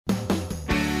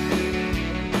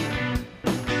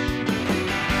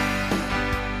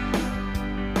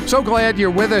So glad you're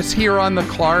with us here on the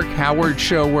Clark Howard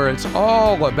Show, where it's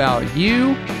all about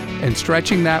you and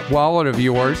stretching that wallet of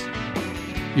yours.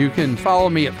 You can follow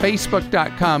me at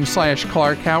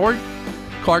facebook.com/Clark Howard.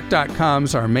 Clark.com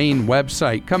is our main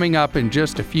website. Coming up in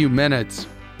just a few minutes,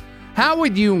 how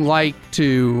would you like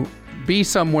to be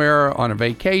somewhere on a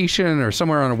vacation or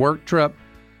somewhere on a work trip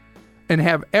and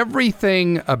have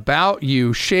everything about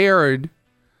you shared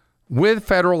with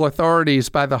federal authorities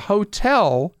by the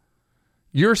hotel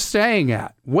you're staying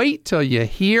at? Wait till you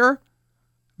hear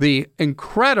the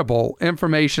incredible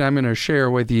information I'm going to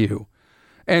share with you.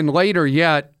 And later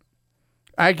yet,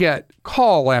 I get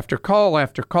call after call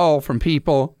after call from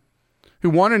people who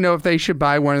want to know if they should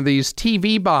buy one of these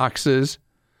TV boxes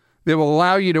that will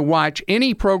allow you to watch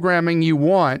any programming you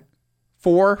want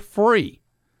for free.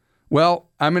 Well,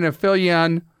 I'm going to fill you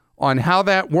in on how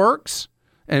that works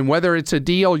and whether it's a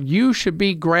deal you should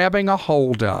be grabbing a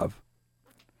hold of.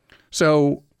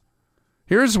 So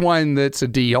here's one that's a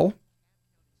deal.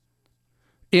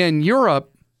 In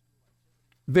Europe,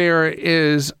 there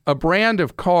is a brand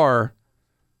of car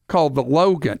called the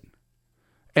Logan.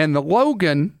 And the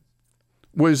Logan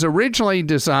was originally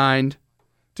designed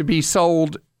to be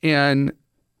sold in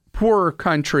poorer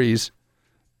countries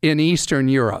in Eastern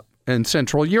Europe and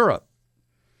Central Europe.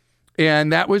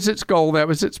 And that was its goal, that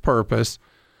was its purpose.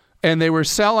 And they were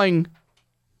selling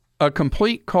a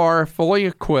complete car, fully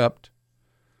equipped,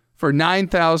 for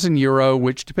 €9,000,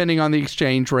 which, depending on the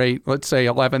exchange rate, let's say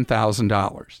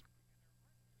 $11,000.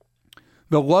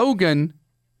 The Logan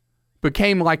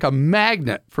became like a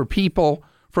magnet for people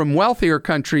from wealthier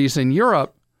countries in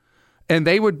Europe, and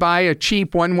they would buy a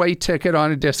cheap one-way ticket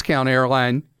on a discount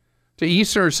airline to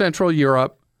Eastern or Central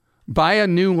Europe, buy a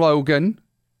new Logan,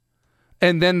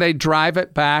 and then they'd drive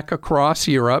it back across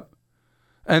Europe,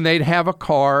 and they'd have a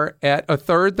car at a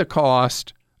third the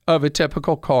cost of a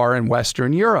typical car in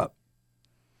Western Europe.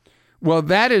 Well,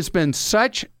 that has been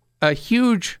such a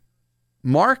huge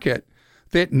market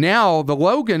that now the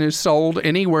Logan is sold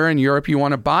anywhere in Europe you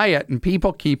want to buy it, and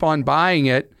people keep on buying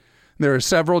it. There are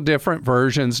several different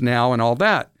versions now and all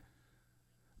that.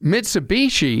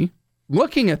 Mitsubishi,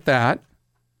 looking at that,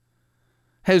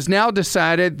 has now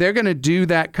decided they're going to do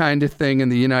that kind of thing in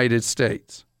the United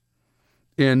States.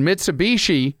 And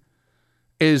Mitsubishi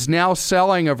is now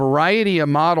selling a variety of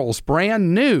models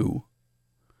brand new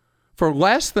for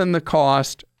less than the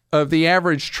cost of the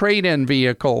average trade-in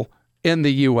vehicle in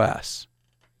the U.S.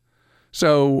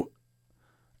 So,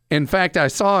 in fact, I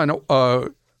saw an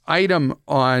item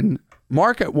on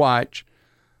MarketWatch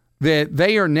that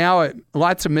they are now at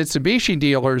lots of Mitsubishi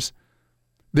dealers.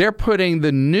 They're putting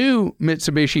the new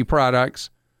Mitsubishi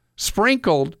products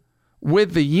sprinkled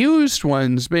with the used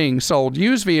ones being sold,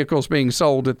 used vehicles being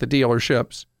sold at the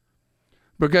dealerships,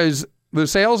 because the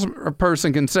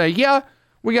salesperson can say, yeah,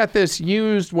 we got this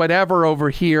used whatever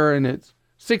over here and it's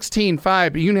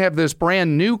 $16,500, but you can have this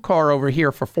brand new car over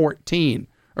here for $14,000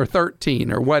 or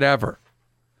 $13,000 or whatever.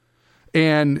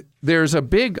 And there's a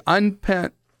big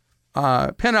pent-up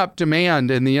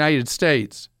demand in the United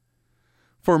States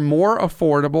for more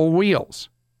affordable wheels.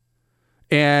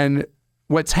 And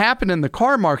what's happened in the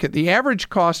car market, the average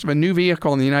cost of a new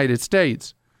vehicle in the United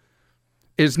States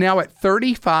is now at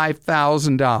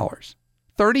 $35,000.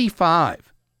 $35,000.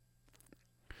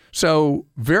 So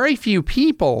very few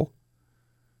people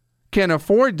can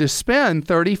afford to spend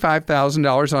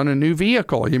 $35,000 on a new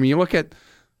vehicle. I mean, you look at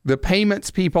the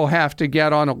payments people have to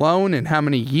get on a loan and how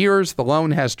many years the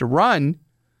loan has to run,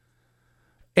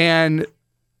 and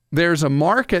there's a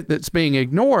market that's being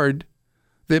ignored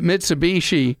that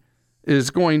Mitsubishi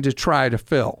is going to try to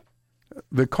fill.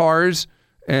 The cars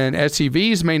and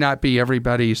SUVs may not be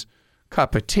everybody's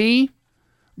cup of tea,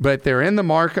 but they're in the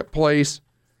marketplace,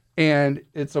 and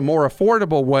it's a more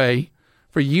affordable way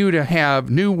for you to have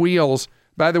new wheels.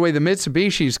 By the way, the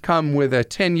Mitsubishis come with a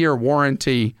 10-year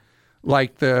warranty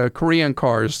like the Korean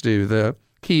cars do, the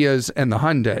Kias and the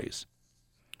Hyundais.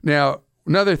 Now,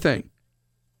 another thing.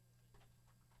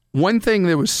 One thing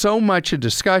that was so much a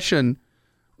discussion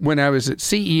when I was at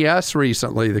CES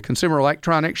recently, the Consumer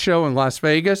Electronics Show in Las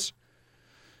Vegas,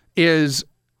 is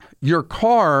your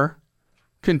car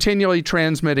continually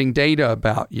transmitting data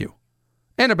about you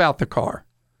and about the car.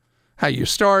 How you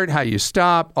start, how you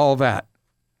stop, all that.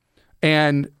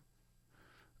 And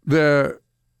the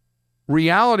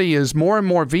reality is more and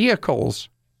more vehicles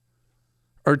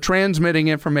are transmitting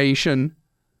information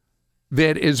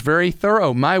that is very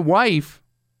thorough. My wife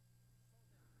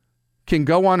can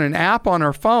go on an app on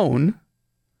her phone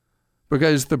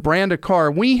because the brand of car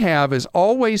we have is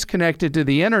always connected to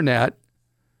the internet,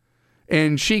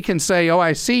 and she can say, oh,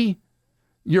 I see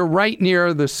you're right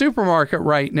near the supermarket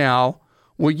right now.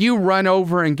 will you run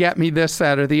over and get me this,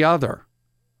 that, or the other?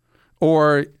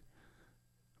 Or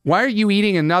why are you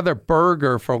eating another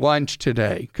burger for lunch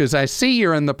today? Because I see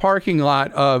you're in the parking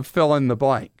lot of fill in the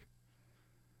blank.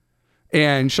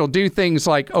 And she'll do things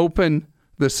like open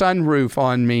the sunroof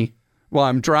on me while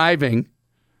I'm driving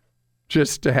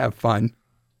just to have fun.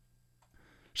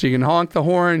 She can honk the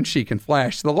horn. She can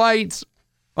flash the lights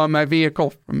on my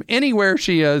vehicle from anywhere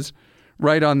she is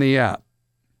right on the app.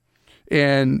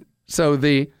 And so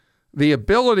the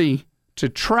ability to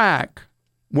track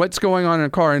what's going on in a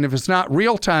car, and if it's not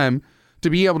real time, to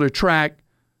be able to track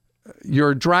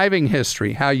your driving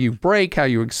history, how you brake, how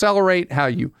you accelerate, how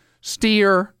you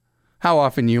steer, how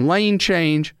often you lane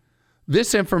change.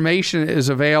 This information is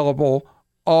available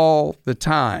all the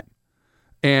time.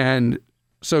 And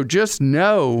so just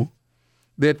know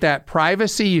that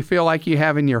privacy you feel like you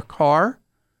have in your car,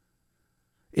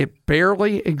 it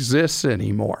barely exists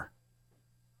anymore.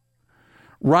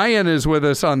 Ryan is with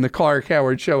us on the Clark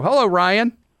Howard Show. Hello,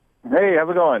 Ryan. Hey, how's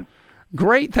it going?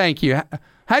 Great, thank you.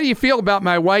 How do you feel about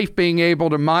my wife being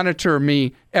able to monitor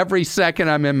me every second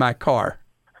I'm in my car?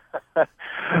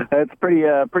 That's pretty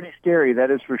scary,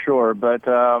 that is for sure. But,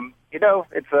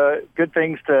 it's good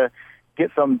things to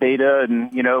get some data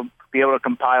and, be able to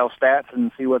compile stats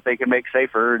and see what they can make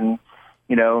safer and,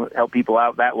 help people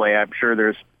out that way. I'm sure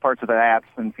there's parts of the apps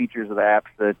and features of the apps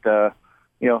that,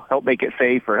 help make it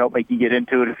safe or help make you get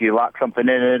into it if you lock something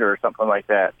in it or something like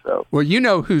that. So, well, you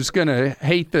know who's going to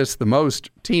hate this the most?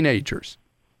 Teenagers.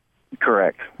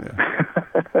 Correct.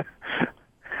 Yeah.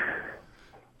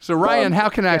 So, Ryan, how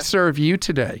can I serve you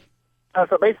today?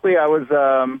 So basically, I was,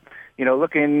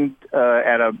 looking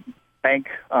at a bank,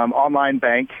 online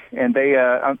bank, and they,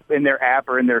 in their app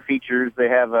or in their features, they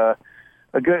have a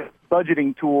good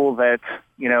budgeting tool that,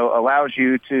 allows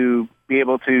you to be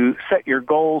able to set your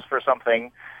goals for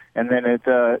something, and then it,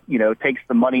 takes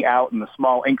the money out in the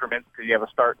small increments because you have a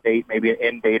start date, maybe an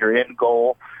end date or end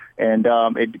goal. And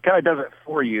it kind of does it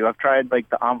for you. I've tried like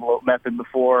the envelope method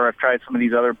before. I've tried some of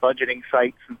these other budgeting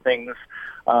sites and things,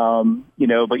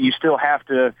 but you still have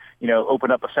to,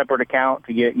 open up a separate account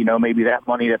to get, maybe that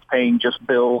money that's paying just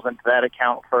bills into that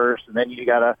account first. And then you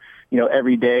got to,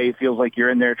 every day it feels like you're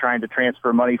in there trying to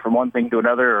transfer money from one thing to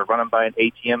another or running by an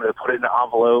ATM to put it in an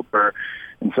envelope.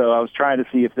 And so I was trying to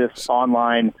see if this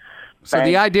online. So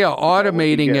the idea of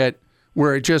automating it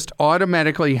where it just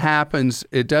automatically happens,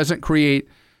 it doesn't create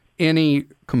any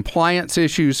compliance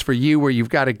issues for you where you've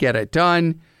got to get it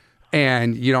done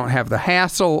and you don't have the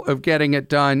hassle of getting it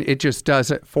done. It just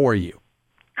does it for you.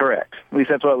 Correct. At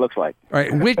least that's what it looks like. All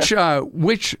right.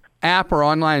 Which app or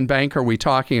online bank are we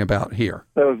talking about here?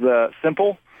 That was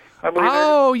Simple, I believe.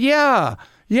 Oh, yeah.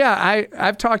 Yeah,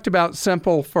 I've talked about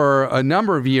Simple for a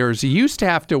number of years. You used to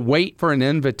have to wait for an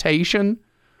invitation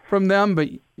from them, but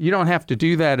you don't have to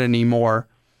do that anymore.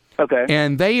 Okay.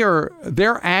 And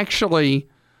they're actually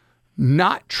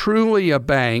not truly a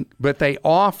bank, but they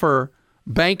offer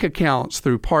bank accounts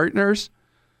through partners,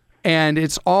 and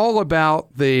it's all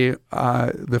about the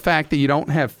fact that you don't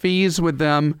have fees with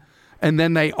them, and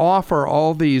then they offer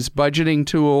all these budgeting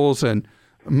tools and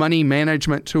money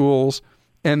management tools,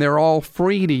 and they're all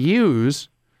free to use,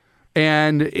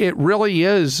 and it really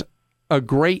is a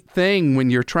great thing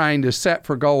when you're trying to set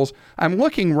for goals. I'm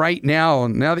looking right now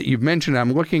that you've mentioned it,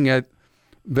 I'm looking at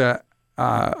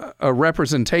a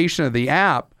representation of the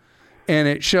app, and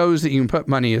it shows that you can put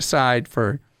money aside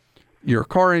for your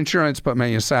car insurance, put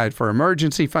money aside for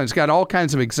emergency funds. It's got all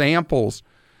kinds of examples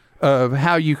of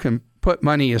how you can put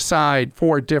money aside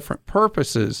for different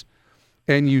purposes,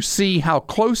 and you see how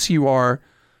close you are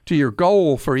to your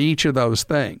goal for each of those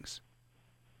things.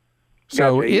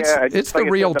 So gotcha. it's the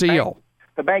real deal.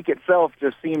 The bank itself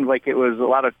just seemed like it was a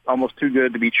lot of almost too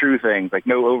good to be true things, like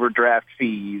no overdraft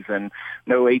fees and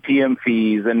no ATM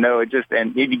fees and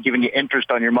and maybe giving you interest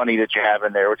on your money that you have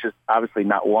in there, which is obviously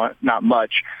not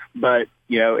much, but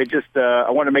it just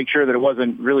I want to make sure that it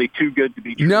wasn't really too good to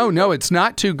be true. No, it's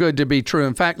not too good to be true.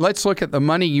 In fact, let's look at the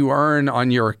money you earn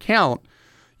on your account.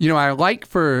 I like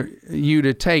for you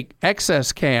to take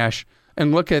excess cash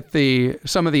and look at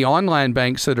some of the online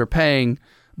banks that are paying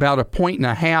about 1.5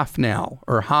 points now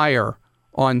or higher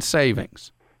on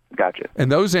savings. Gotcha.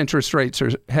 And those interest rates are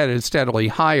headed steadily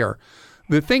higher.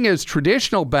 The thing is,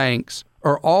 traditional banks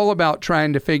are all about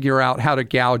trying to figure out how to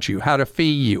gouge you, how to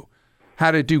fee you, how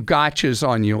to do gotchas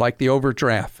on you, like the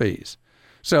overdraft fees.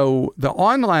 So the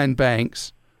online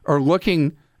banks are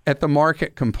looking at the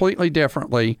market completely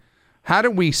differently. How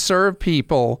do we serve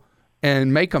people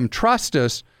and make them trust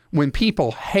us when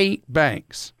people hate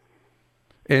banks?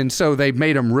 And so they've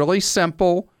made them really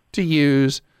simple to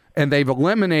use, and they've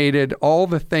eliminated all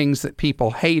the things that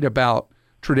people hate about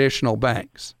traditional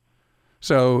banks.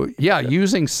 So, yeah,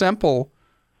 using Simple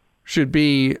should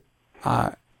be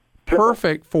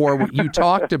perfect for what you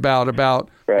talked about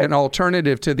right. an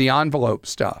alternative to the envelope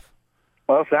stuff.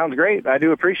 Well, sounds great. I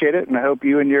do appreciate it, and I hope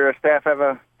you and your staff have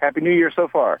a Happy New Year so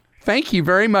far. Thank you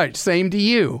very much. Same to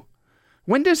you.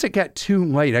 When does it get too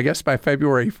late? I guess by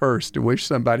February 1st to wish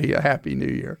somebody a Happy New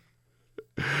Year.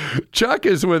 Chuck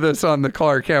is with us on the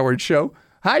Clark Howard Show.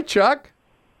 Hi, Chuck.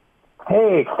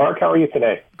 Hey, Clark, how are you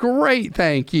today? Great,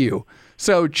 thank you.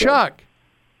 So, Chuck,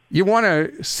 you want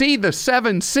to see the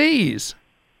 7 C's?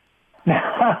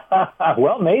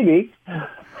 Well, maybe.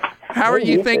 How are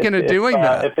you thinking of doing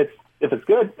that? If it's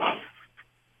good.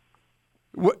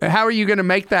 How are you going to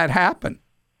make that happen?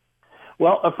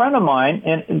 Well, a friend of mine,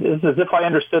 and this is if I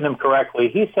understood him correctly,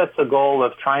 he sets a goal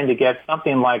of trying to get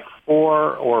something like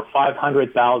 400,000 or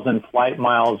 500,000 flight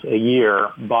miles a year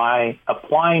by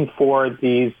applying for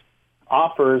these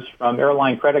offers from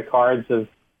airline credit cards of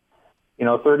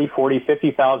 30, 40,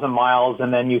 50,000 miles,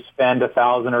 and then you spend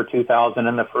 1,000 or 2,000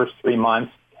 in the first 3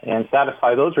 months and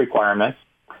satisfy those requirements.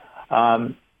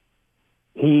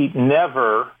 He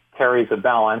never carries a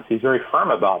balance. He's very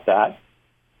firm about that.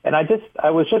 And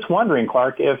I was just wondering,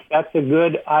 Clark, if that's a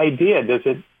good idea.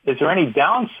 Is there any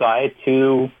downside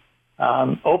to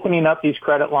opening up these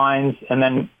credit lines and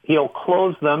then he'll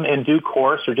close them in due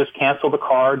course or just cancel the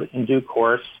card in due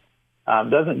course?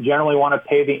 Doesn't generally want to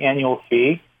pay the annual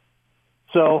fee.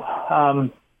 So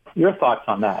your thoughts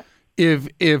on that?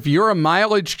 If you're a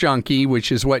mileage junkie,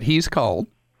 which is what he's called,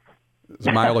 is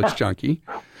a mileage junkie,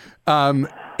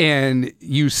 and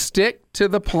you stick to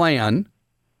the plan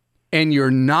and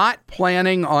you're not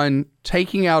planning on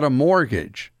taking out a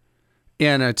mortgage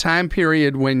in a time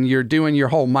period when you're doing your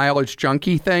whole mileage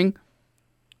junkie thing,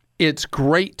 it's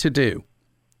great to do.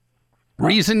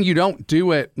 Reason you don't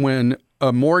do it when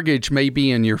a mortgage may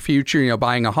be in your future,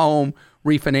 buying a home,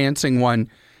 refinancing one,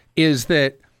 is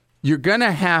that you're going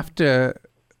to have to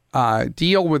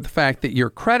deal with the fact that your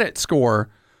credit score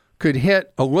could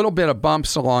hit a little bit of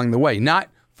bumps along the way. Not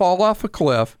fall off a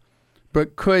cliff,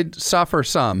 but could suffer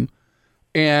some.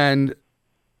 And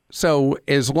so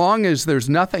as long as there's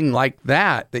nothing like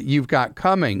that you've got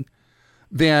coming,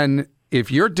 then if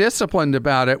you're disciplined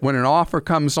about it, when an offer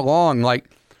comes along, like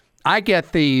I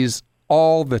get these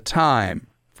all the time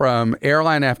from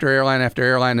airline after airline after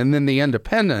airline, and then the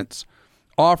independents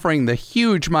offering the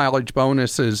huge mileage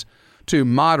bonuses to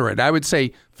moderate. I would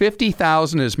say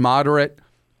 50,000 is moderate,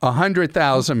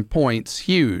 100,000 points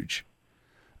huge.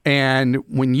 And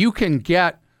when you can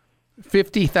get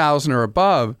 50,000 or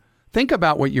above, think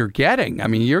about what you're getting. I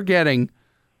mean, you're getting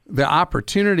the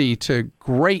opportunity to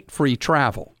great free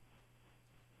travel.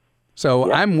 So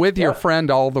yep. I'm with your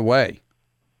friend all the way.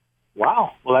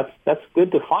 Wow. Well, that's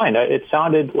good to find. It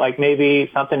sounded like maybe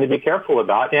something to be careful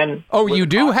about. And you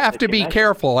do have to be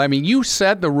careful. I mean, you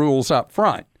said the rules up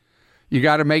front. You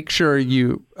got to make sure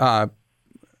you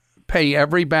pay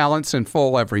every balance in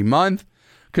full every month,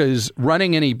 because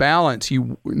running any balance,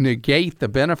 you negate the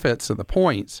benefits of the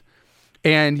points.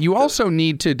 And you also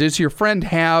need to, does your friend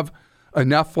have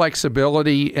enough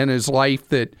flexibility in his life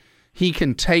that he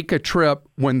can take a trip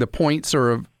when the points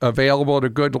are available at a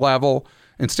good level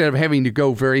instead of having to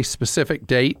go very specific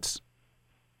dates?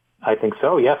 I think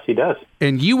so. Yes, he does.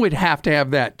 And you would have to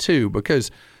have that too,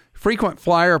 because frequent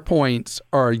flyer points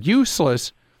are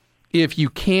useless if you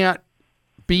can't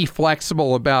be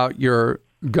flexible about your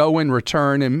go and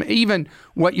return and even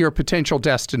what your potential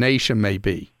destination may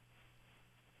be.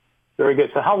 Very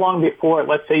good. So how long before,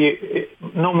 let's say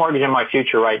no mortgage in my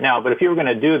future right now, but if you were going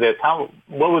to do this,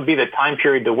 what would be the time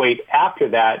period to wait after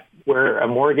that where a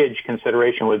mortgage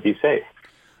consideration would be safe?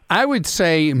 I would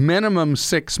say minimum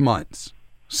 6 months.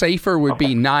 Safer would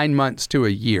be 9 months to a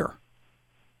year.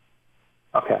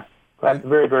 Okay. That's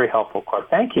very, very helpful, Clark.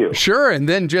 Thank you. Sure. And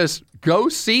then just go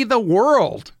see the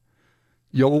world.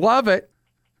 You'll love it.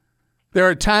 There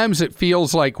are times it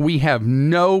feels like we have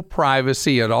no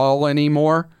privacy at all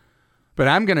anymore. But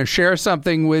I'm going to share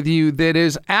something with you that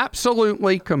is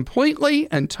absolutely, completely,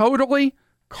 and totally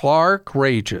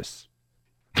Clark-rageous.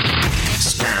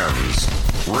 Scams,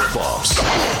 ripoffs,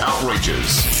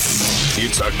 outrages.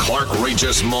 It's a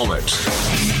Clark-rageous moment.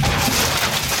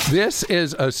 This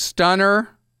is a stunner.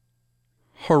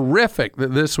 Horrific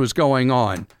that this was going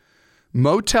on.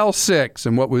 Motel 6,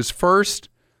 and what was first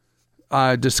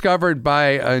discovered by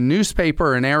a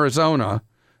newspaper in Arizona,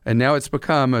 and now it's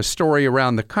become a story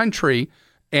around the country,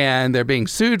 and they're being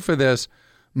sued for this.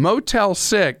 Motel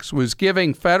 6 was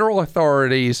giving federal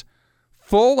authorities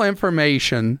full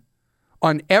information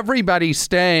on everybody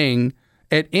staying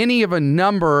at any of a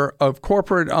number of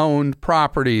corporate-owned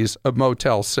properties of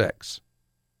Motel 6.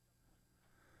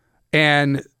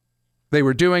 And they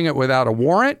were doing it without a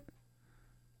warrant.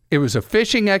 It was a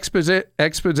fishing expedition,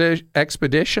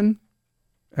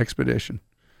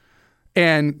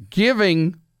 and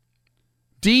giving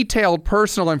detailed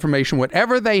personal information,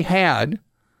 whatever they had,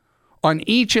 on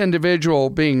each individual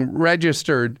being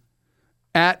registered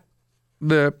at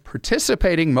the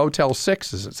participating Motel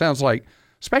 6s. It sounds like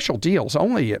special deals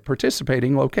only at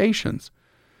participating locations.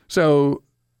 So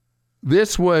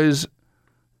this was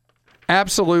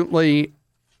absolutely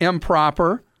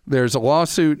improper. There's a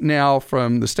lawsuit now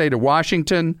from the state of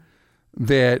Washington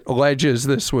that alleges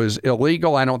this was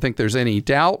illegal. I don't think there's any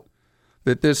doubt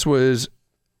that this was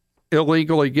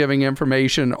illegally giving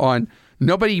information on.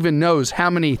 Nobody even knows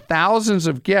how many thousands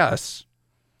of guests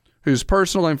whose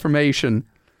personal information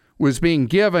was being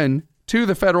given to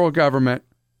the federal government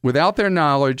without their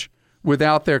knowledge,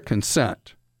 without their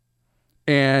consent.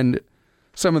 And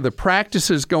some of the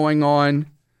practices going on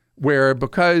where,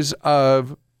 because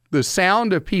of the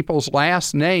sound of people's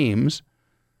last names,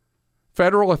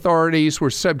 federal authorities were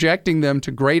subjecting them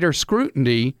to greater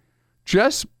scrutiny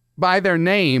just by their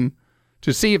name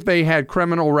to see if they had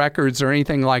criminal records or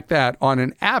anything like that, on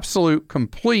an absolute,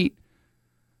 complete,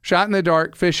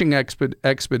 shot-in-the-dark fishing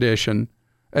expedition,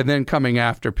 and then coming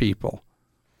after people.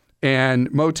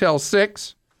 And Motel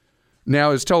 6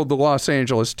 now has told the Los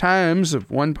Angeles Times,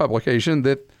 of one publication,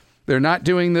 that they're not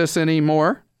doing this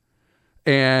anymore,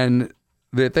 and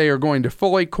that they are going to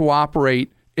fully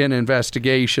cooperate in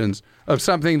investigations of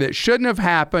something that shouldn't have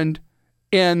happened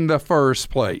in the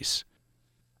first place.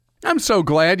 I'm so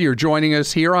glad you're joining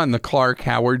us here on the Clark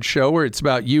Howard Show, where it's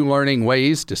about you learning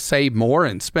ways to save more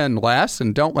and spend less,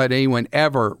 and don't let anyone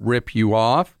ever rip you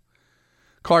off.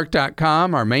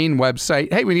 Clark.com, our main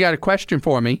website. Hey, when you got a question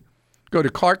for me, go to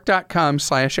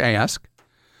clark.com/ask.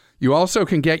 You also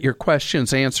can get your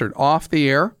questions answered off the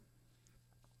air.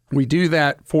 We do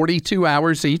that 42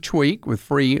 hours each week with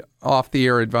free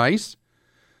off-the-air advice.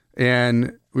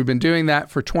 And we've been doing that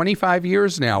for 25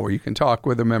 years now, where you can talk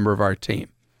with a member of our team.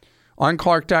 On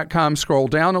Clark.com, scroll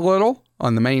down a little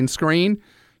on the main screen.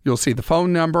 You'll see the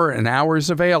phone number and hours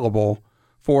available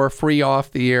for free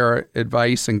off-the-air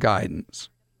advice and guidance.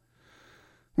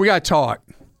 We got to talk,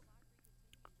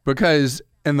 because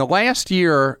in the last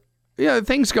year,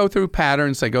 things go through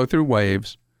patterns, they go through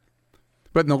waves.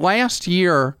 But in the last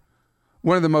year,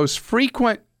 one of the most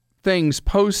frequent things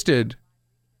posted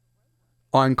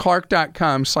on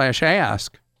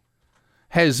Clark.com/ask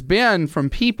has been from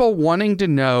people wanting to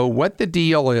know what the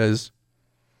deal is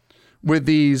with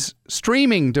these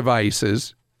streaming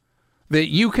devices that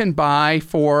you can buy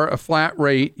for a flat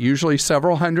rate, usually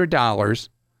several $100s,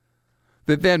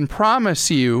 that then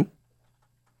promise you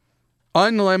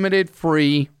unlimited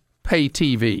free pay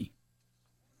TV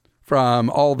from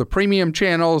all the premium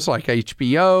channels like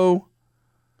HBO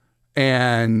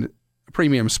and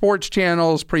premium sports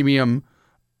channels, premium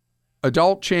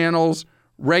adult channels,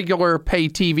 regular pay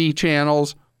TV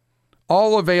channels,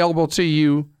 all available to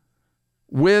you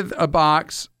with a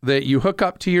box that you hook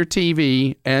up to your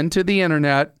TV and to the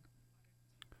internet.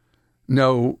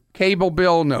 No cable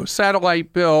bill, no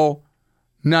satellite bill,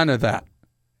 none of that.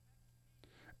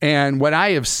 And what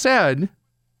I have said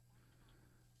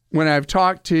when I've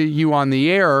talked to you on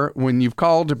the air, when you've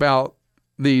called about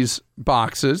these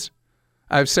boxes,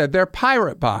 I've said they're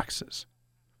pirate boxes,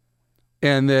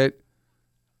 and that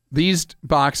these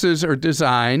boxes are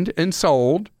designed and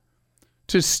sold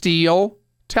to steal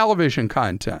television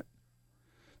content.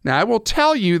 Now, I will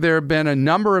tell you there have been a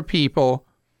number of people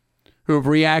who have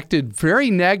reacted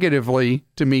very negatively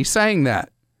to me saying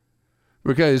that,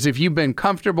 because if you've been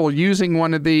comfortable using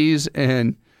one of these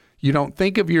and you don't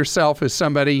think of yourself as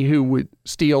somebody who would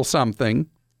steal something,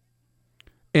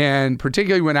 and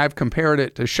particularly when I've compared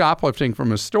it to shoplifting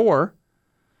from a store,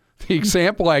 the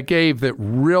example I gave that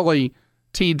really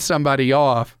teed somebody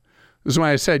off was when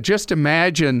I said, just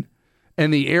imagine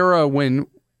in the era when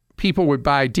people would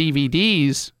buy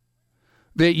DVDs,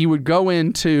 that you would go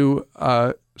into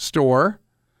a store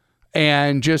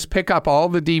and just pick up all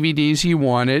the DVDs you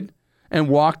wanted and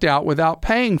walked out without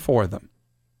paying for them.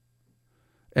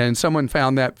 And someone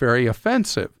found that very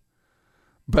offensive.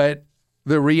 But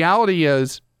the reality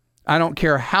is, I don't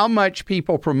care how much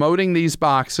people promoting these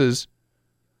boxes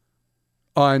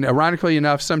on, ironically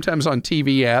enough, sometimes on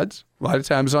TV ads, a lot of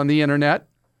times on the internet,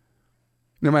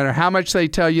 no matter how much they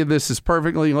tell you this is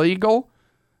perfectly legal,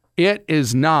 it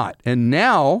is not. And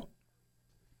now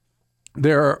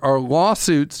there are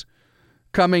lawsuits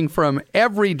coming from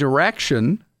every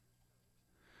direction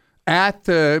at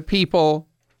the people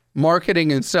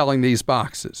marketing and selling these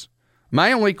boxes.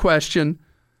 My only question,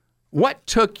 what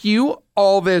took you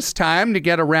all this time to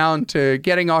get around to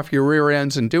getting off your rear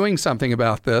ends and doing something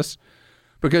about this?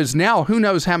 Because now who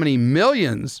knows how many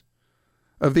millions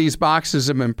of these boxes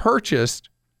have been purchased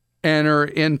and are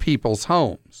in people's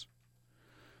homes.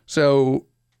 So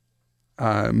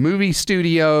movie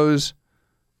studios,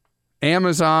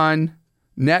 Amazon,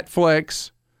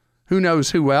 Netflix, who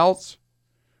knows who else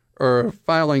are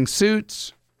filing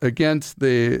suits against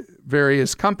the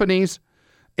various companies.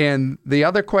 And the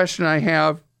other question I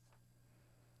have,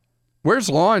 where's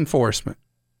law enforcement?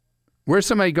 Where's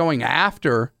somebody going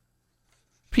after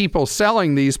people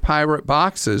selling these pirate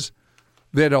boxes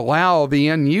that allow the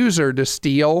end user to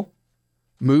steal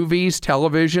movies,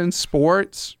 television,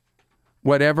 sports,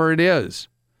 whatever it is?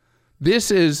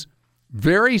 This is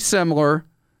very similar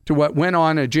to what went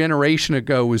on a generation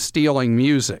ago with stealing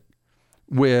music.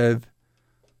 With,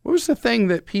 what was the thing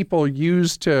that people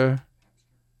used to...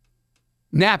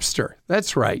 Napster.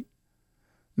 That's right.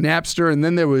 Napster. And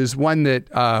then there was one that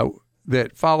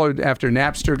that followed after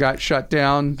Napster got shut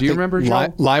down. Do you remember,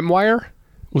 Joe? LimeWire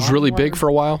was really big for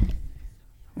a while.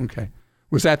 Okay.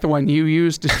 Was that the one you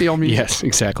used to steal music? Yes,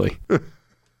 exactly.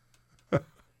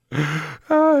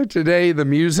 Today, the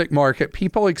music market,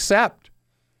 people accept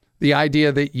the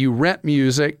idea that you rent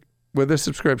music with a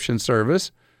subscription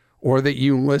service or that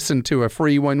you listen to a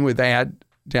free one with ad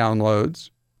downloads,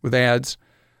 with ads.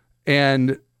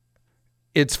 And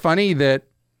it's funny that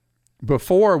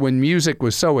before, when music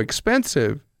was so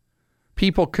expensive,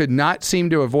 people could not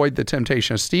seem to avoid the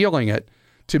temptation of stealing it.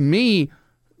 To me,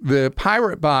 the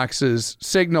pirate boxes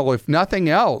signal, if nothing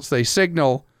else, they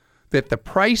signal that the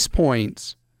price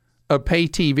points of pay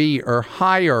TV are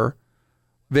higher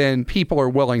than people are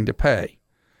willing to pay.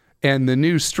 And the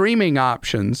new streaming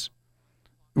options,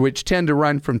 which tend to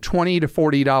run from $20 to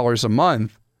 $40 a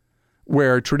month,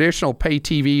 where traditional pay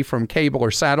TV from cable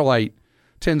or satellite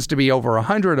tends to be over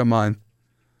 $100 a month,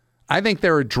 I think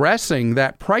they're addressing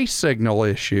that price signal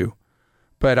issue.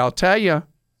 But I'll tell you,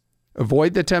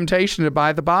 avoid the temptation to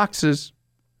buy the boxes.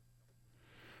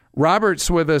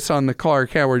 Robert's with us on the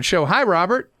Clark Howard Show. Hi,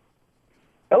 Robert.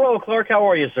 Hello, Clark. How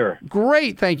are you, sir?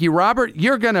 Great. Thank you, Robert.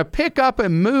 You're going to pick up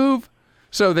and move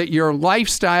so that your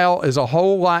lifestyle is a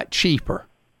whole lot cheaper.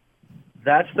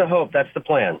 That's the hope. That's the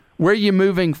plan. Where are you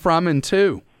moving from and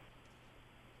to?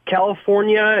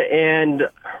 California, and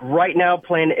right now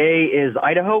plan A is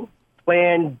Idaho.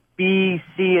 Plan B,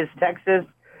 C is Texas.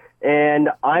 And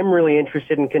I'm really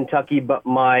interested in Kentucky, but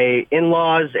my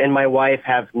in-laws and my wife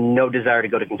have no desire to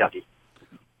go to Kentucky.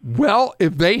 Well,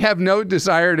 if they have no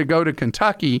desire to go to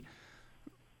Kentucky,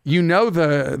 you know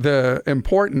the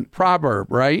important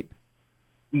proverb, right?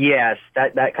 Yes,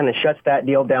 that kind of shuts that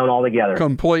deal down altogether.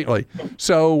 Completely.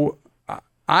 So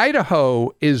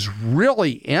Idaho is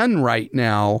really in right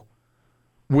now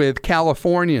with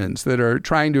Californians that are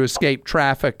trying to escape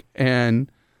traffic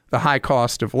and the high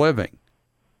cost of living.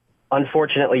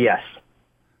 Unfortunately, yes.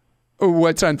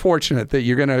 What's unfortunate? That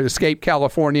you're going to escape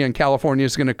California and California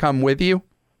is going to come with you?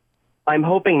 I'm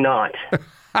hoping not.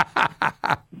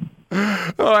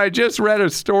 Oh, I just read a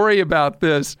story about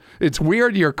this. It's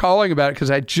weird you're calling about it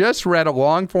because I just read a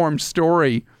long-form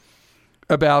story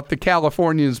about the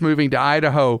Californians moving to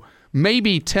Idaho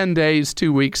maybe 10 days,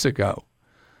 2 weeks ago,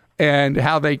 and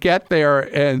how they get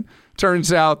there, and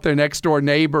turns out their next-door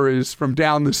neighbor is from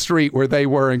down the street where they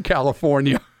were in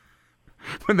California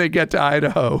when they get to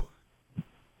Idaho.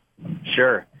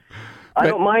 Sure. I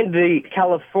don't mind the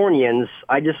Californians.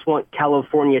 I just want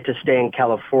California to stay in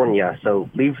California. So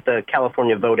leave the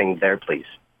California voting there, please.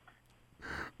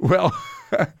 Well,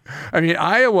 I mean,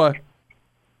 Iowa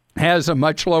has a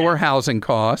much lower housing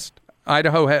cost.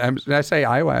 Idaho has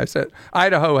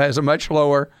a much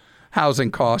lower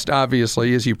housing cost,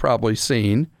 obviously, as you've probably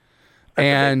seen.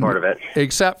 That's a big part of it.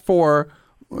 Except for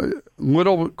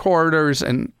little corridors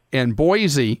and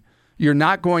Boise, you're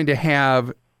not going to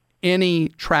have any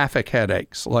traffic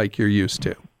headaches like you're used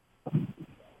to.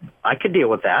 I could deal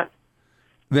with that.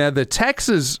 Now, the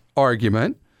Texas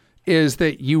argument is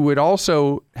that you would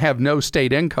also have no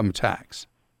state income tax.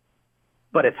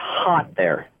 But it's hot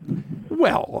there.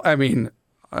 Well, I mean,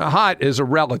 hot is a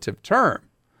relative term.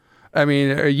 I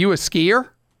mean, are you a skier?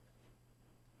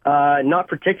 Not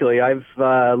particularly. I've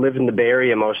lived in the Bay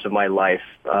Area most of my life.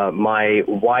 My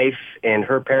wife and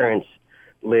her parents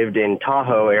lived in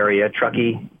Tahoe area,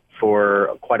 Truckee,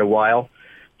 for quite a while.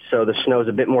 So the snow is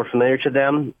a bit more familiar to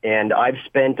them. And I've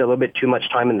spent a little bit too much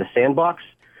time in the sandbox.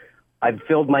 I've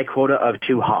filled my quota of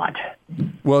too hot.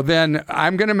 Well, then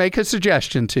I'm going to make a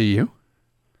suggestion to you.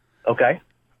 Okay.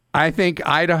 I think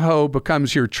Idaho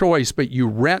becomes your choice, but you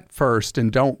rent first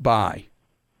and don't buy.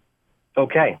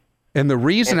 Okay. And the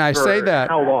reason I say that,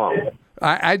 how long?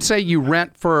 I'd say you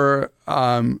rent for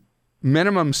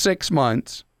minimum 6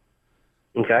 months.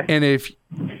 Okay. And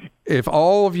if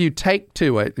all of you take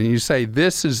to it and you say,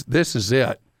 this is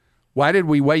it, why did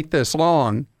we wait this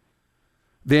long?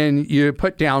 Then you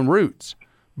put down roots.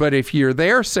 But if you're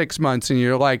there 6 months and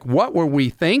you're like, what were we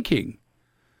thinking?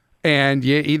 And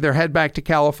you either head back to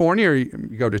California or you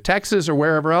go to Texas or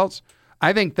wherever else,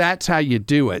 I think that's how you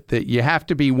do it, that you have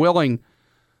to be willing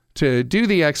to do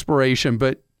the exploration.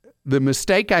 But the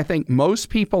mistake I think most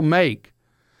people make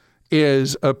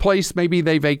is a place maybe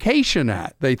they vacation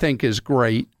at, they think is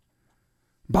great,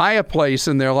 buy a place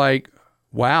and they're like,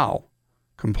 wow,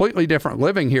 completely different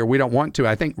living here. We don't want to.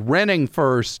 I think renting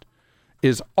first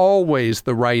is always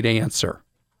the right answer.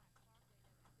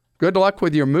 Good luck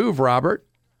with your move, Robert.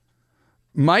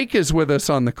 Mike is with us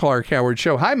on the Clark Howard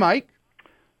Show. Hi, Mike.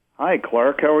 Hi,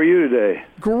 Clark. How are you today?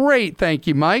 Great, thank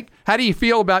you, Mike. How do you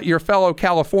feel about your fellow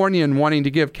Californian wanting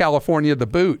to give California the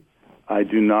boot? I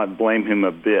do not blame him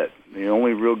a bit. The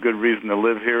only real good reason to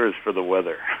live here is for the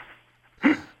weather.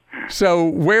 So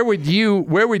where would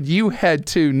you head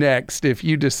to next if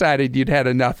you decided you'd had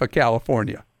enough of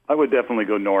California? I would definitely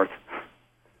go north.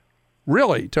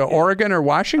 Really? To Oregon or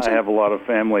Washington? I have a lot of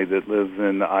family that lives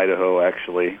in Idaho,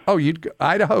 actually. Oh, you'd go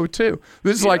Idaho too.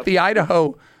 This is like the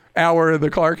Idaho hour of the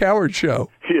Clark Howard Show.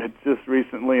 Yeah, just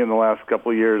recently in the last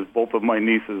couple of years, both of my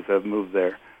nieces have moved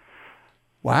there.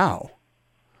 Wow.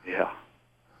 Yeah.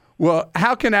 Well,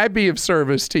 how can I be of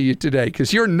service to you today?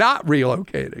 Because you're not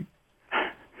relocating.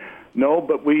 No,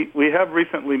 but we have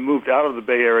recently moved out of the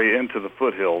Bay Area into the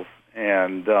foothills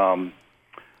and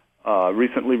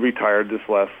recently retired this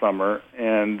last summer.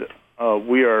 And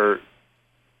we are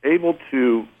able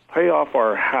to pay off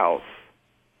our house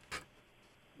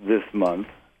this month.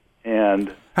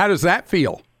 And how does that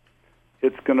feel?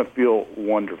 It's going to feel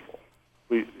wonderful.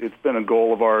 It's been a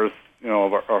goal of ours,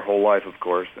 of our whole life, of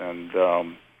course.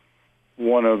 And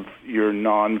one of your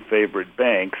non-favorite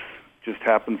banks just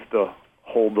happens to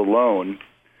hold the loan,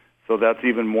 so that's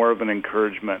even more of an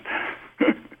encouragement.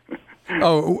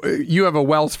 Oh, you have a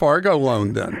Wells Fargo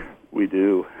loan then? We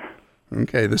do.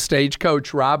 Okay, the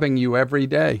stagecoach robbing you every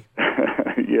day.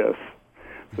 Yes.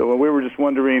 So we were just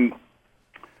wondering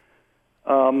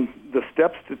the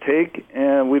steps to take,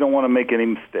 and we don't want to make any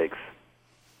mistakes.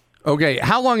 Okay,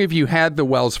 how long have you had the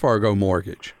Wells Fargo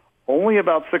mortgage? Only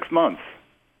about 6 months.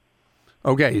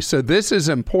 Okay, so this is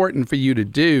important for you to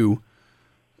do,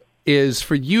 is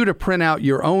for you to print out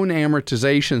your own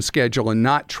amortization schedule and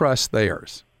not trust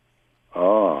theirs.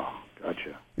 Oh,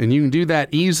 gotcha. And you can do that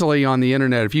easily on the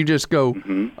internet. If you just go,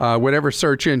 whatever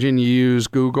search engine you use,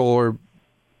 Google or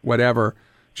whatever,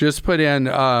 just put in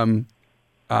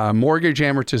mortgage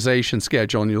amortization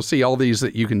schedule, and you'll see all these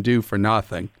that you can do for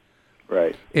nothing.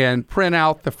 Right. And print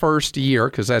out the first year,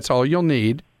 because that's all you'll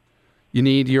need. You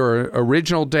need your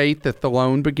original date that the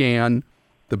loan began,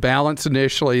 the balance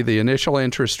initially, the initial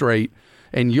interest rate,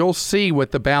 and you'll see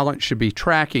what the balance should be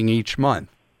tracking each month.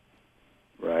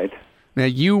 Right. Now,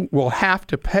 you will have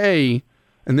to pay,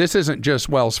 and this isn't just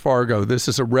Wells Fargo, this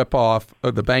is a ripoff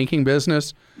of the banking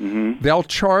business. Mm-hmm. They'll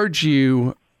charge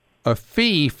you a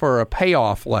fee for a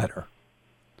payoff letter,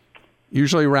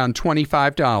 usually around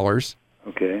 $25.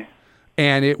 Okay.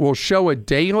 And it will show a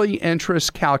daily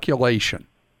interest calculation.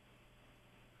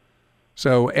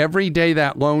 So every day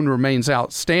that loan remains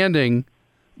outstanding,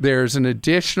 there's an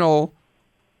additional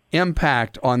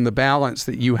impact on the balance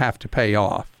that you have to pay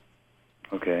off.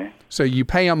 Okay. So you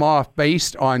pay them off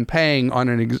based on paying on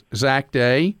an exact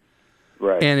day.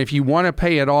 Right. And if you want to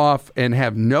pay it off and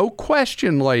have no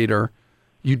question later,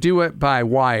 you do it by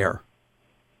wire,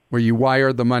 where you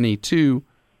wire the money to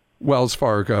Wells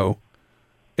Fargo,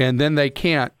 and then they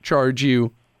can't charge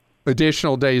you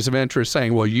additional days of interest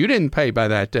saying, well, you didn't pay by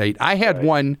that date. I had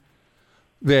one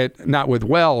that, not with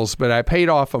Wells, but I paid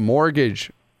off a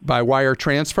mortgage by wire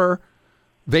transfer.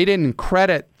 They didn't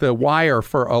credit the wire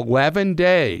for 11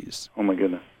 days. Oh, my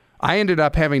goodness. I ended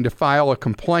up having to file a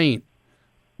complaint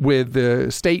with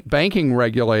the state banking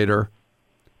regulator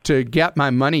to get my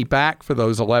money back for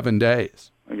those 11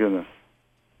 days. My goodness.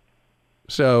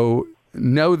 So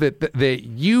know that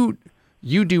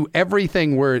you do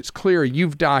everything where it's clear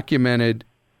you've documented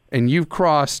and you've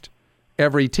crossed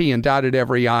every T and dotted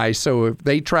every I. So if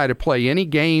they try to play any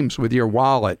games with your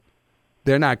wallet,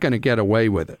 they're not going to get away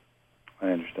with it. I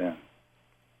understand.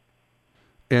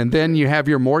 And then you have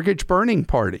your mortgage burning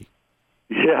party.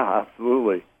 Yeah,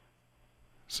 absolutely.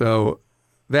 So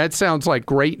that sounds like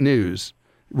great news.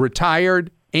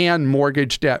 Retired and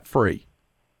mortgage debt free.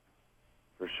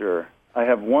 For sure. I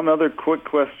have one other quick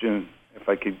question, if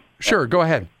I could. Sure, go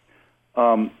ahead.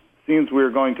 Seems seems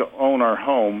we're going to own our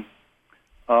home,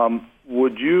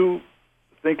 would you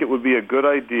think it would be a good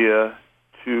idea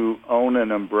to own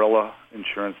an umbrella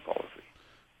insurance policy?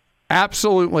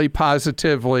 Absolutely,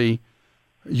 positively.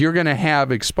 You're going to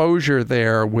have exposure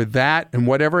there with that and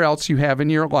whatever else you have in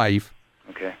your life.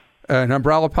 Okay. An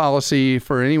umbrella policy,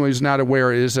 for anyone who's not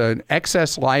aware, is an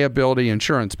excess liability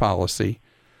insurance policy.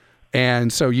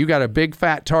 And so you got a big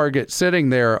fat target sitting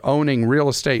there owning real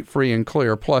estate free and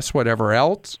clear plus whatever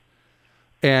else.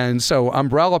 And so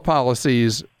umbrella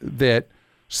policies that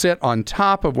sit on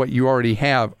top of what you already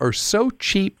have are so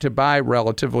cheap to buy,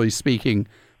 relatively speaking,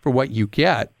 for what you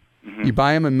get. Mm-hmm. You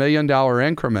buy them in $1 million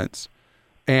increments.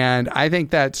 And I think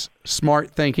that's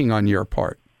smart thinking on your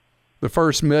part. The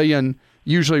first $1 million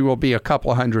usually will be a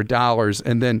couple $100,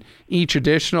 and then each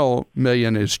additional $1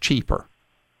 million is cheaper.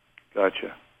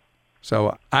 Gotcha.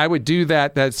 So I would do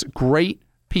that. That's great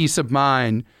peace of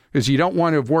mind, because you don't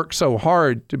want to have worked so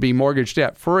hard to be mortgage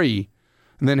debt free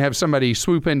and then have somebody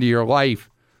swoop into your life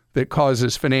that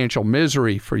causes financial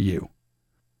misery for you.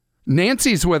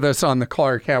 Nancy's with us on the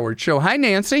Clark Howard Show. Hi,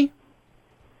 Nancy.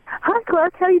 Hi,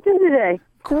 Clark. How are you doing today?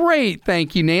 Great.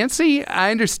 Thank you, Nancy.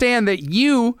 I understand that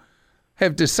you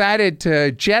have decided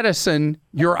to jettison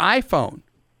your iPhone.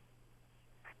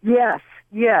 Yes.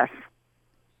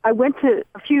 I went to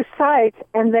a few sites,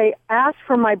 and they asked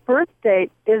for my birth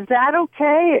date. Is that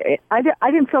okay? I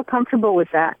didn't feel comfortable with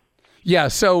that. Yeah,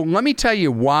 so let me tell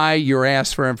you why you're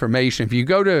asked for information. If you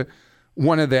go to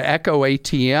one of the Echo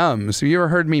ATMs, have you ever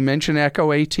heard me mention Echo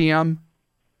ATM?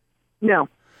 No.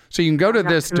 So you can go to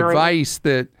this device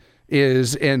that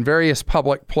is in various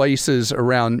public places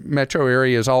around metro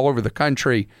areas all over the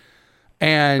country,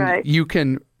 and you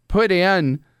can put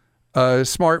in a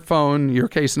smartphone, in your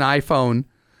case an iPhone,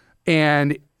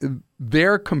 and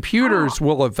their computers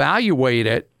will evaluate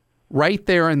it right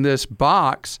there in this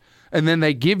box, and then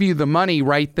they give you the money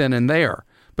right then and there.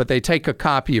 But they take a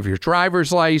copy of your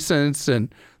driver's license,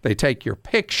 and they take your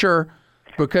picture,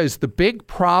 because the big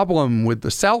problem with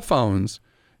the cell phones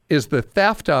is the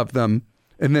theft of them,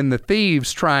 and then the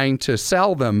thieves trying to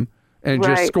sell them and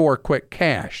just score quick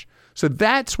cash. So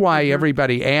that's why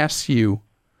everybody asks you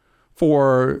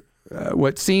for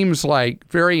what seems like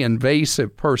very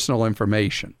invasive personal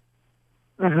information.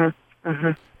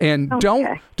 And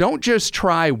don't just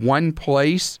try one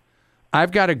place.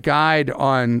 I've got a guide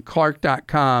on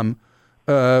Clark.com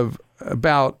of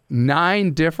about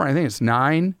 9 different, I think it's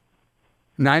 9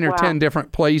 or 10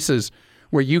 different places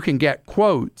where you can get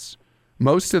quotes,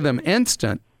 most of them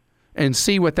instant, and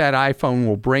see what that iPhone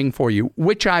will bring for you.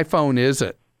 Which iPhone is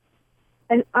it?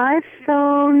 An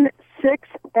iPhone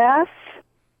 6S.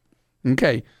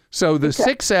 Okay, so the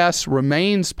 6S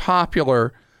remains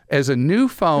popular as a new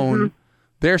phone.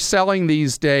 They're selling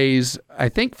these days, I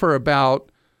think, for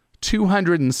about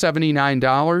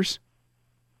 $279.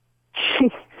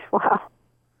 Jeez, wow.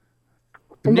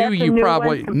 Knew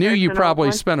you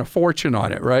probably spent a fortune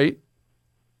on it, right?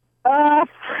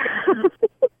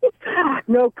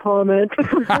 No comment.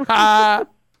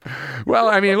 Well,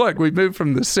 I mean, look, we've moved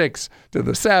from the 6 to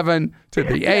the 7 to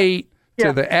the 8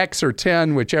 to the X or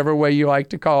 10, whichever way you like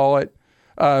to call it.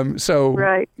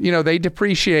 They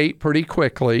depreciate pretty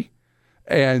quickly.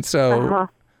 And so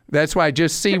that's why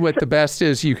just see what the best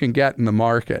is you can get in the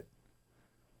market.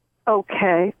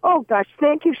 Okay. Oh gosh,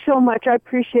 thank you so much. I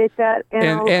appreciate that.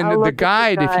 And the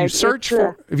guide, if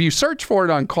you search for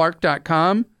it on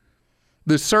Clark.com,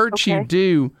 the search you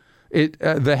do,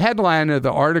 the headline of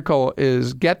the article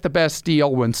is "Get the Best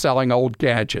Deal When Selling Old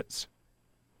Gadgets."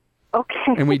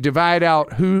 Okay. And we divide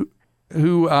out who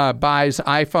buys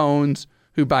iPhones,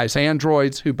 who buys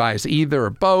Androids, who buys either or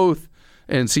both,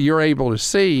 and so you're able to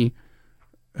see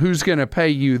who's going to pay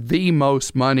you the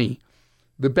most money.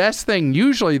 The best thing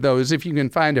usually, though, is if you can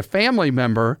find a family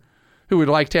member who would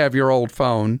like to have your old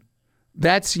phone.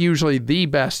 That's usually the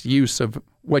best use of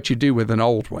what you do with an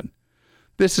old one.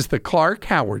 This is the Clark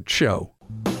Howard Show.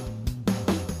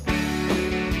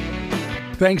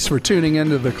 Thanks for tuning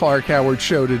into the Clark Howard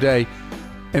Show today.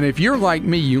 And if you're like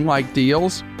me, you like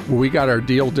deals, well, we got our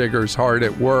deal diggers hard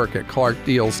at work at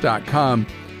clarkdeals.com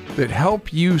that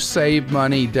help you save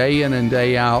money day in and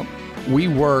day out. We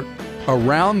work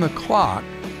around the clock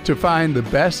to find the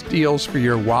best deals for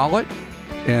your wallet,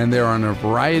 and they're on a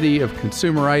variety of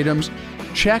consumer items.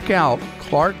 Check out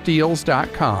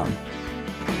clarkdeals.com.